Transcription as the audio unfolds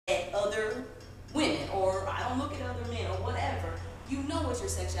don't look at other men or whatever, you know what your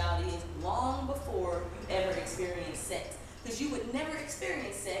sexuality is long before you ever experience sex. Because you would never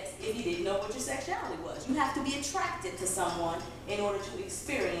experience sex if you didn't know what your sexuality was. You have to be attracted to someone in order to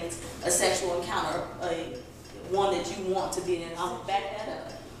experience a sexual encounter, one that you want to be in. I'll back that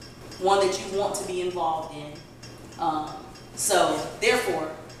up. One that you want to be involved in. So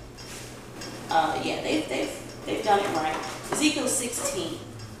therefore, yeah, they've done it right. Ezekiel 16.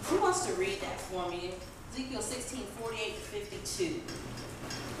 Who wants to read that for me? Ezekiel 16, 48 to 52.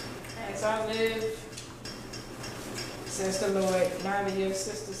 As I live, says the Lord, neither your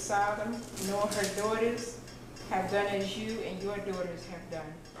sister Sodom nor her daughters have done as you and your daughters have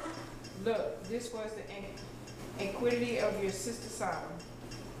done. Look, this was the iniquity of your sister Sodom.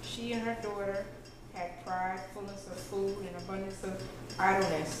 She and her daughter had pride, fullness of food, and abundance of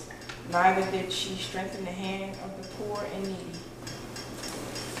idleness. Neither did she strengthen the hand of the poor and needy.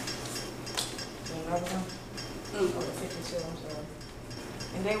 Another one? Oh, 52, I'm sorry.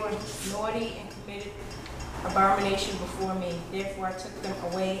 And they were naughty and committed abomination before me. Therefore I took them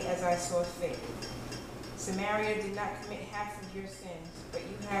away as I saw fit. Samaria did not commit half of your sins, but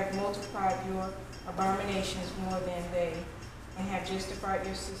you have multiplied your abominations more than they, and have justified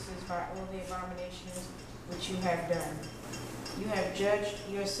your sisters by all the abominations which you have done. You have judged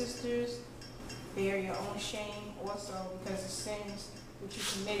your sisters, bear your own shame also, because the sins which you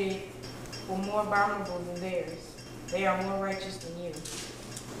committed were more abominable than theirs. They are more righteous than you.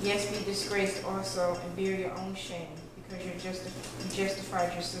 Yes, be disgraced also, and bear your own shame, because you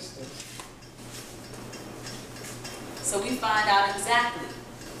justified your sisters. So we find out exactly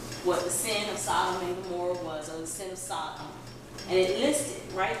what the sin of Sodom and Gomorrah was, or the sin of Sodom. And it listed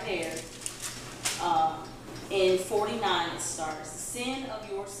right there in 49 it starts, the sin of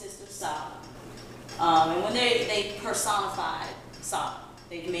your sister Sodom. And when they personified Sodom,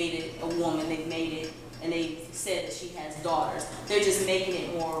 they've made it a woman, they've made it, and they said that she has daughters. They're just making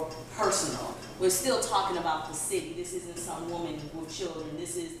it more personal. We're still talking about the city. This isn't some woman with children.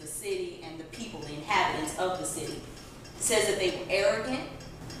 This is the city and the people, the inhabitants of the city. It says that they were arrogant.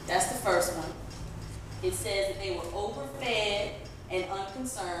 That's the first one. It says that they were overfed and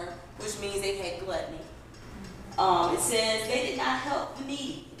unconcerned, which means they had gluttony. It says they did not help the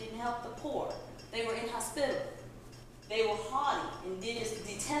needy. They didn't help the poor. They were inhospitable. They were haughty and did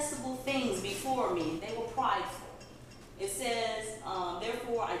detestable things before me. They were prideful. It says,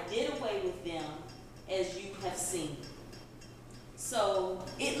 therefore I did away with them as you have seen. So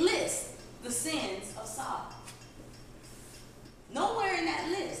it lists the sins of Sodom. Nowhere in that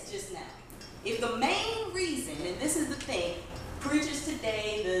list just now. If the main reason, and this is the thing, preachers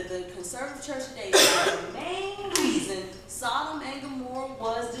today, the conservative church today, the main reason Sodom and Gomorrah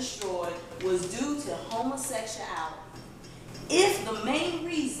was destroyed was due to homosexuality. If the main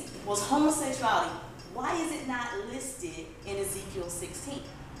reason was homosexuality, why is it not listed in Ezekiel 16?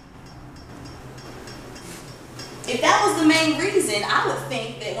 If that was the main reason, I would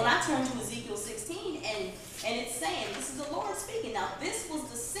think that when I turn to Ezekiel 16 and it's saying, this is the Lord speaking, now this was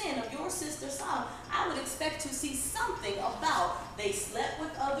the sin of your sister Sodom, I would expect to see something about they slept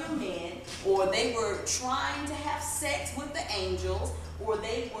with other men, or they were trying to have sex with the angels, or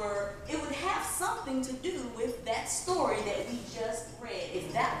it would have something to do with that story that we just read,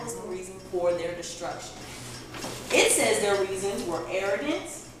 if that was the reason for their destruction. It says their reasons were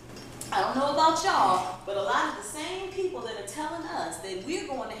arrogance. I don't know about y'all, but a lot of the same people that are telling us that we're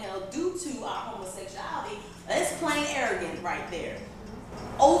going to hell due to our homosexuality, that's plain arrogant right there.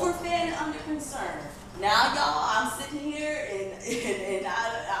 Overfed and under concern. Now, y'all, I'm sitting here and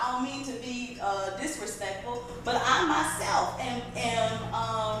I don't mean to be disrespectful, but I myself am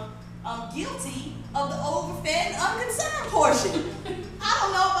guilty of the overfed and unconcerned portion. I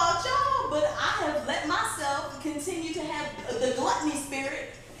don't know about y'all, but I have let myself continue to have the gluttony spirit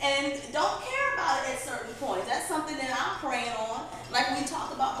and don't care about it at certain points. That's something that I'm praying on, like we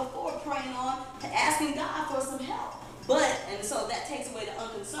talked about before, praying on, asking God for some help. And so that takes away the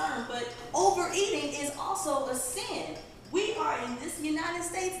unconcern, but overeating is also a sin. We are in this United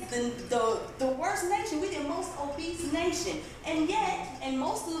States, the worst nation. We're the most obese nation. And yet,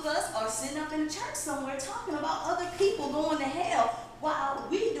 most of us are sitting up in the church somewhere talking about other people going to hell while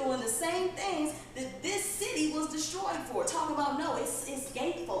we doing the same things that this city was destroyed for. Talking about, no, it's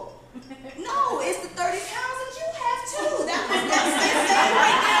gateful. No, it's the 30 pounds that you have too. That's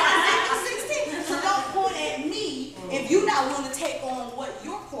right there in Ezekiel 16. So don't point at me if you're not willing to take on what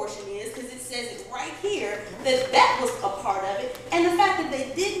your portion is, because it says it right here that was a part of it. And the fact that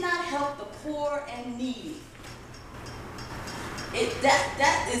they did not help the poor and needy.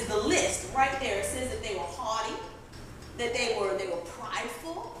 That is the list right there. It says that they were haughty, that they were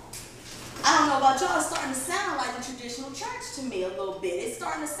prideful. I don't know about y'all, it's starting to sound like the traditional church to me a little bit. It's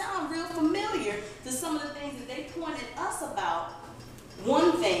starting to sound real familiar to some of the things that they pointed us about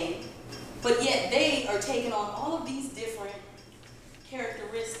one thing, but yet they are taking on all of these different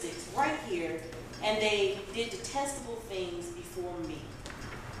characteristics right here, and they did detestable things before me.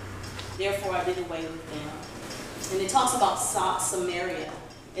 Therefore, I did away with them. And it talks about Samaria.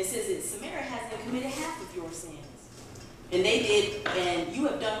 It says that Samaria hasn't committed half of your sins. And they did, and you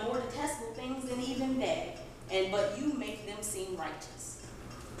have done more detestable things than even they. But you make them seem righteous.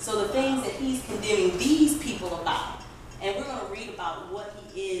 So the things that he's condemning these people about, and we're going to read about what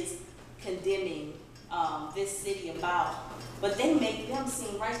he is condemning this city about, but they make them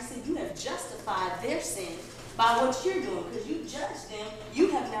seem righteous, and you have justified their sin by what you're doing, because you judged them,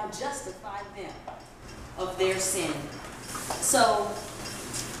 you have now justified them of their sin. So,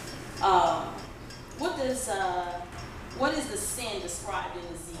 what is the sin described in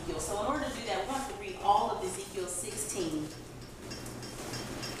Ezekiel? So in order to do that, we have to read all of Ezekiel 16,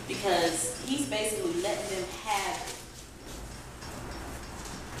 because he's basically letting them have it.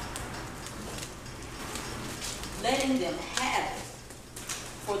 Letting them have it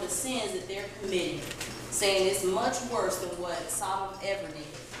for the sins that they're committing, saying it's much worse than what Sodom ever did,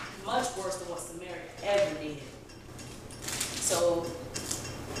 much worse than what Samaria ever did. So,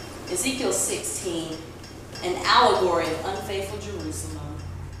 Ezekiel 16, an allegory of unfaithful Jerusalem.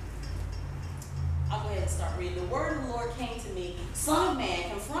 I'll go ahead and start reading. The word of the Lord came to me, Son of man,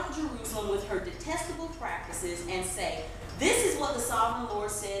 confront Jerusalem with her detestable practices and say, this is what the sovereign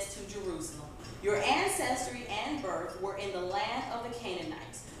Lord says to Jerusalem. Your ancestry and birth were in the land of the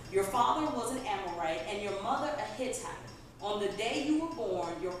Canaanites. Your father was an Amorite and your mother a Hittite. On the day you were born,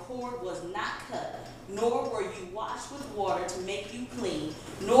 your cord was not cut, nor were you washed with water to make you clean,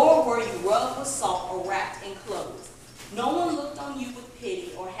 nor were you rubbed with salt or wrapped in clothes. No one looked on you with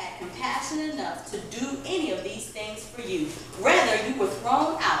pity or had compassion enough to do any of these things for you. Rather, you were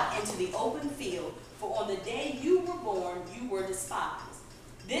thrown out into the open field, for on the day you were born, you were despised.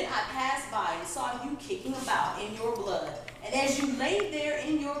 Then I passed by and saw you kicking about in your blood. And as you lay there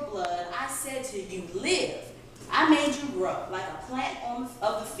in your blood, I said to you, live. I made you grow like a plant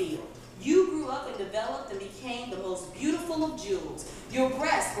of the field. You grew up and developed and became the most beautiful of jewels. Your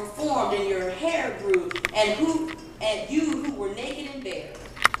breasts were formed and your hair grew, and you who were naked and bare.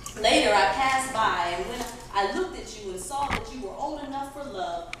 Later I passed by, and when I looked at you and saw that you were old enough for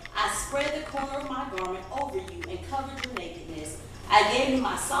love, I spread the corner of my garment over you and covered your nakedness. I gave you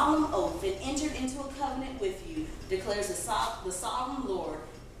my solemn oath and entered into a covenant with you, declares the sovereign Lord,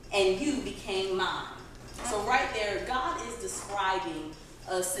 and you became mine. So right there, God is describing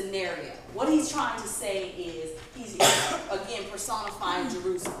a scenario. What he's trying to say is, he's again personifying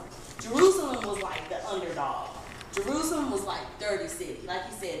Jerusalem. Jerusalem was like the underdog. Jerusalem was like dirty city. Like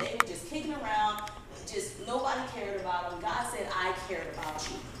he said, they were just kicking around, just nobody cared about them. God said, I cared about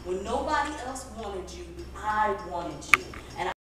you. When nobody else wanted you, I wanted you.